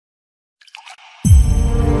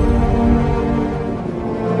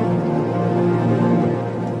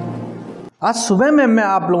आज सुबह में मैं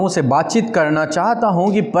आप लोगों से बातचीत करना चाहता हूं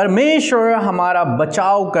कि परमेश्वर हमारा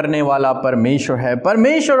बचाव करने वाला परमेश्वर है।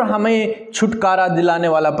 परमेश्वर हमें छुटकारा दिलाने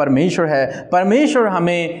वाला परमेश्वर है। परमेश्वर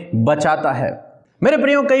हमें बचाता है। मेरे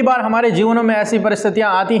प्रियो, कई बार हमारे जीवनों में ऐसी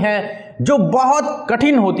परिस्थितियां आती हैं जो बहुत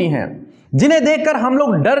कठिन होती हैं, जिन्हें देखकर हम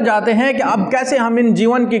लोग डर जाते हैं कि अब कैसे हम इन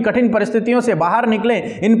जीवन की कठिन परिस्थितियों से बाहर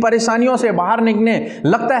निकलें, इन परेशानियों से बाहर निकलें।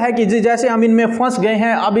 लगता है कि जैसे हम इनमें फंस गए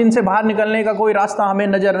हैं, अब इनसे बाहर निकलने का कोई रास्ता हमें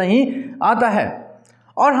नजर नहीं आता है।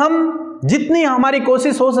 और हम जितनी हमारी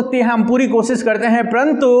कोशिश हो सकती है हम पूरी कोशिश करते हैं,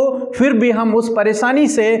 परंतु फिर भी हम उस परेशानी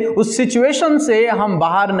से, उस सिचुएशन से हम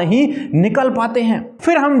बाहर नहीं निकल पाते हैं।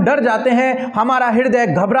 फिर हम डर जाते हैं, हमारा हृदय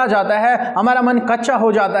घबरा जाता है, हमारा मन कच्चा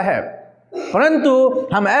हो जाता है। परंतु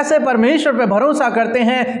हम ऐसे परमेश्वर पे भरोसा करते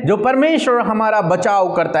हैं जो परमेश्वर हमारा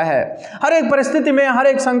बचाव करता है। हर एक परिस्थिति में, हर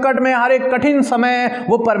एक संकट में, हर एक कठिन समय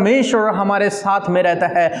वो परमेश्वर हमारे साथ में रहता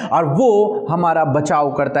है और वो हमारा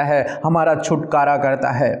बचाव करता है, हमारा छुटकारा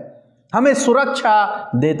करता है, हमें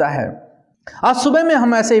सुरक्षा देता है। आज सुबह में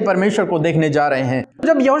हम ऐसे ही परमेश्वर को देखने जा रहे हैं।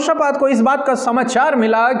 जब यहोशापात को इस बात का समाचार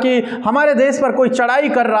मिला कि हमारे देश पर कोई चढ़ाई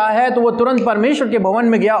कर रहा है, तो वो तुरंत परमेश्वर के भवन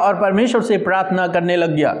में गया और परमेश्वर से प्रार्थना करने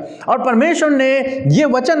लग गया। और परमेश्वर ने ये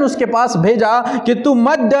वचन उसके पास भेजा कि तू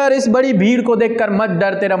मत डर, इस बड़ी भीड़ को देखकर मत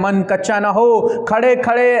डर, तेरा मन कच्चा ना हो, खड़े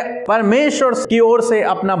खड़े परमेश्वर की ओर से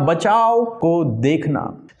अपना बचाव को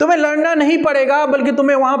देखना। तुम्हें लड़ना नहीं पड़ेगा, बल्कि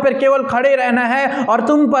तुम्हें वहां पर केवल खड़े रहना है और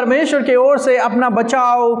तुम परमेश्वर की ओर से अपना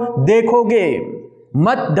बचाव देखोगे।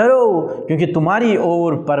 मत डरो, क्योंकि तुम्हारी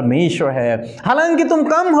ओर परमेश्वर है। हालांकि तुम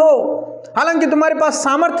कम हो, हालांकि तुम्हारे पास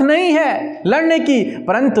सामर्थ्य नहीं है लड़ने की,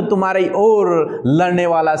 परंतु तुम्हारी ओर लड़ने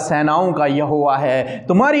वाला सेनाओं का यहोवा है।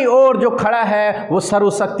 तुम्हारी ओर जो खड़ा है वो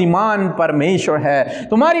सर्वशक्तिमान परमेश्वर है।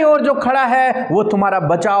 तुम्हारी ओर जो खड़ा है वो तुम्हारा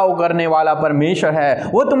बचाव करने वाला परमेश्वर है।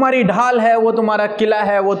 वो तुम्हारी ढाल है, वो तुम्हारा किला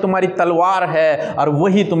है, वो तुम्हारी तलवार है, और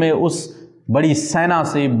वही तुम्हें उस बड़ी सेना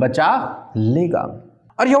से बचा लेगा।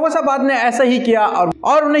 और यहोशापात ने ऐसा ही किया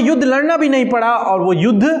और उन्हें युद्ध लड़ना भी नहीं पड़ा और वो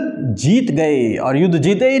युद्ध जीत गए। और युद्ध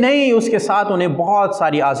जीते ही नहीं, उसके साथ उन्हें बहुत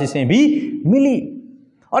सारी आशीषें भी मिली।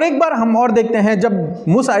 और एक बार हम और देखते हैं, जब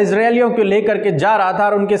मूसा इजरायलियों को लेकर के जा रहा था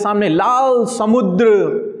और उनके सामने लाल समुद्र,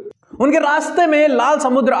 उनके रास्ते में लाल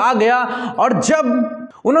समुद्र आ गया, और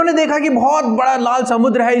जब उन्होंने देखा कि बहुत बड़ा लाल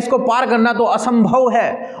समुद्र है, इसको पार करना तो असंभव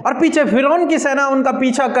है, और पीछे फिरौन की सेना उनका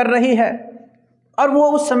पीछा कर रही है, और वो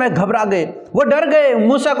उस समय घबरा गए, वो डर गए,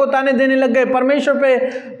 मूसा को ताने देने लग गए, परमेश्वर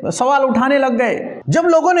पे सवाल उठाने लग गए। जब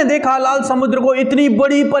लोगों ने देखा लाल समुद्र को, इतनी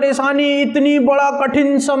बड़ी परेशानी, इतनी बड़ा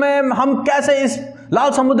कठिन समय, हम कैसे इस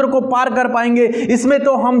लाल समुद्र को पार कर पाएंगे, इसमें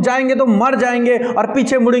तो हम जाएंगे तो मर जाएंगे, और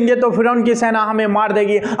पीछे मुड़ेंगे तो फिरौन की सेना हमें मार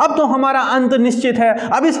देगी, अब तो हमारा अंत निश्चित है,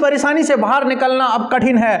 अब इस परेशानी से बाहर निकलना अब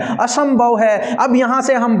कठिन है, असंभव है, अब यहां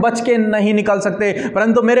से हम बच के नहीं निकल सकते।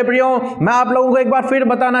 परंतु मेरे प्रियो, मैं आप लोगों को एक बार फिर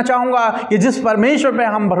बताना चाहूंगा कि जिस परमेश्वर पे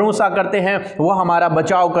हम भरोसा करते हैं वो हमारा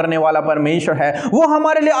बचाव करने वाला परमेश्वर है। वो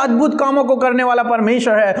हमारे लिए अद्भुत कामों को करने वाला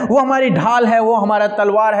परमेश्वर है। वो हमारी ढाल है, वो हमारा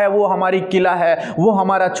तलवार है, वो हमारी किला है, वो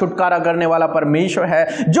हमारा छुटकारा करने वाला परमेश्वर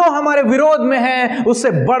है। जो हमारे विरोध में है उससे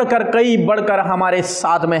बढ़कर, कई बढ़कर हमारे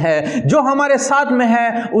साथ में है। जो हमारे साथ में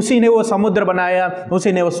है उसी ने वो समुद्र बनाया,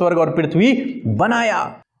 उसी ने वो स्वर्ग और पृथ्वी बनाया।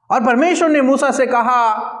 और परमेश्वर ने मूसा से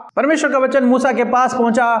कहा, परमेश्वर का वचन मूसा के पास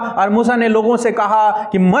पहुंचा और मूसा ने लोगों से कहा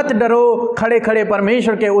कि मत डरो, खड़े खड़े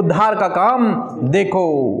परमेश्वर के उद्धार का काम देखो।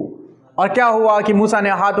 और क्या हुआ कि मूसा ने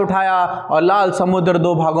हाथ उठाया और लाल समुद्र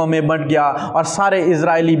दो भागों में बंट गया और सारे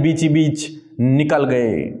इजरायली बीची बीच निकल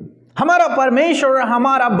गए। हमारा परमेश्वर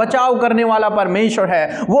हमारा बचाव करने वाला परमेश्वर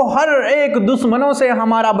है। वो हर एक दुश्मनों से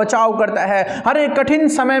हमारा बचाव करता है, हर एक कठिन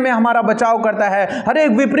समय में हमारा बचाव करता है, हर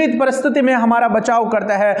एक विपरीत परिस्थिति में हमारा बचाव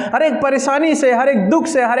करता है, हर एक परेशानी से, हर एक दुख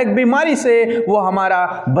से, हर एक बीमारी से वो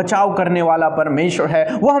हमारा बचाव करने वाला परमेश्वर है।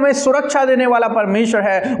 वो हमें सुरक्षा देने वाला परमेश्वर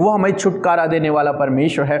है, वो हमें छुटकारा देने वाला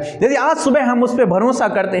परमेश्वर है। यदि आज सुबह हम उस पर भरोसा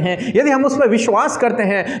करते हैं, यदि हम उस पर विश्वास करते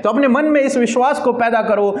हैं, तो अपने मन में इस विश्वास को पैदा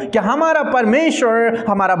करो कि हमारा परमेश्वर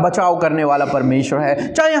हमारा बचाव करने वाला परमेश्वर है।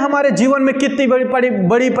 चाहे हमारे जीवन में कितनी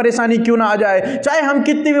बड़ी परेशानी क्यों ना आ जाए, चाहे हम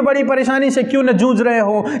कितनी भी बड़ी परेशानी से क्यों न जूझ रहे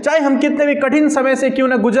हो, चाहे हम कितने भी कठिन समय से क्यों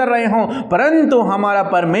न गुजर रहे हो, परंतु हमारा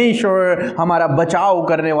परमेश्वर हमारा बचाव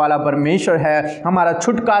करने वाला परमेश्वर है, हमारा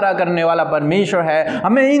छुटकारा करने वाला परमेश्वर है,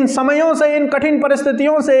 हमें इन समयों से, इन कठिन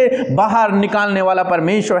परिस्थितियों से बाहर निकालने वाला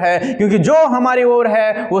परमेश्वर है। क्योंकि जो हमारी ओर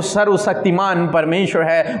है वो सर्वशक्तिमान परमेश्वर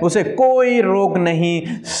है, उसे कोई रोक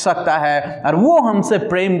नहीं सकता है और वो हमसे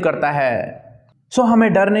प्रेम करता है। सो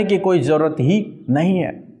हमें डरने की कोई जरूरत ही नहीं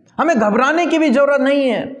है, हमें घबराने की भी जरूरत नहीं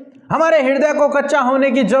है, हमारे हृदय को कच्चा होने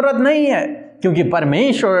की जरूरत नहीं है, क्योंकि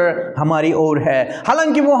परमेश्वर हमारी ओर है।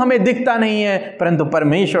 हालांकि वो हमें दिखता नहीं है, परंतु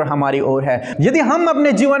परमेश्वर हमारी ओर है। यदि हम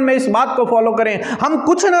अपने जीवन में इस बात को फॉलो करें, हम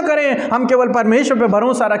कुछ ना करें, हम केवल परमेश्वर पे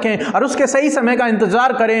भरोसा रखें और उसके सही समय का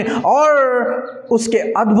इंतजार करें और उसके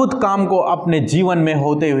अद्भुत काम को अपने जीवन में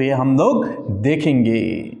होते हुए हम लोग देखेंगे।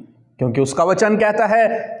 क्योंकि उसका वचन कहता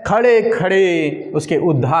है, खड़े खड़े उसके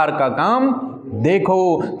उद्धार का काम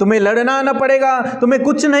देखो। तुम्हें लड़ना ना पड़ेगा, तुम्हें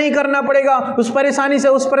कुछ नहीं करना पड़ेगा, उस परेशानी से,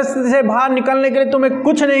 उस परिस्थिति से बाहर निकलने के लिए तुम्हें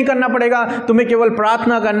कुछ नहीं करना पड़ेगा। तुम्हें केवल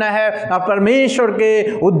प्रार्थना करना है और परमेश्वर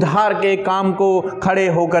के उद्धार के काम को खड़े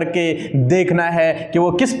होकर के देखना है कि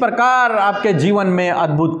वो किस प्रकार आपके जीवन में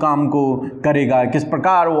अद्भुत काम को करेगा, किस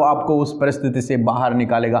प्रकार वो आपको उस परिस्थिति से बाहर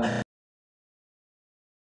निकालेगा।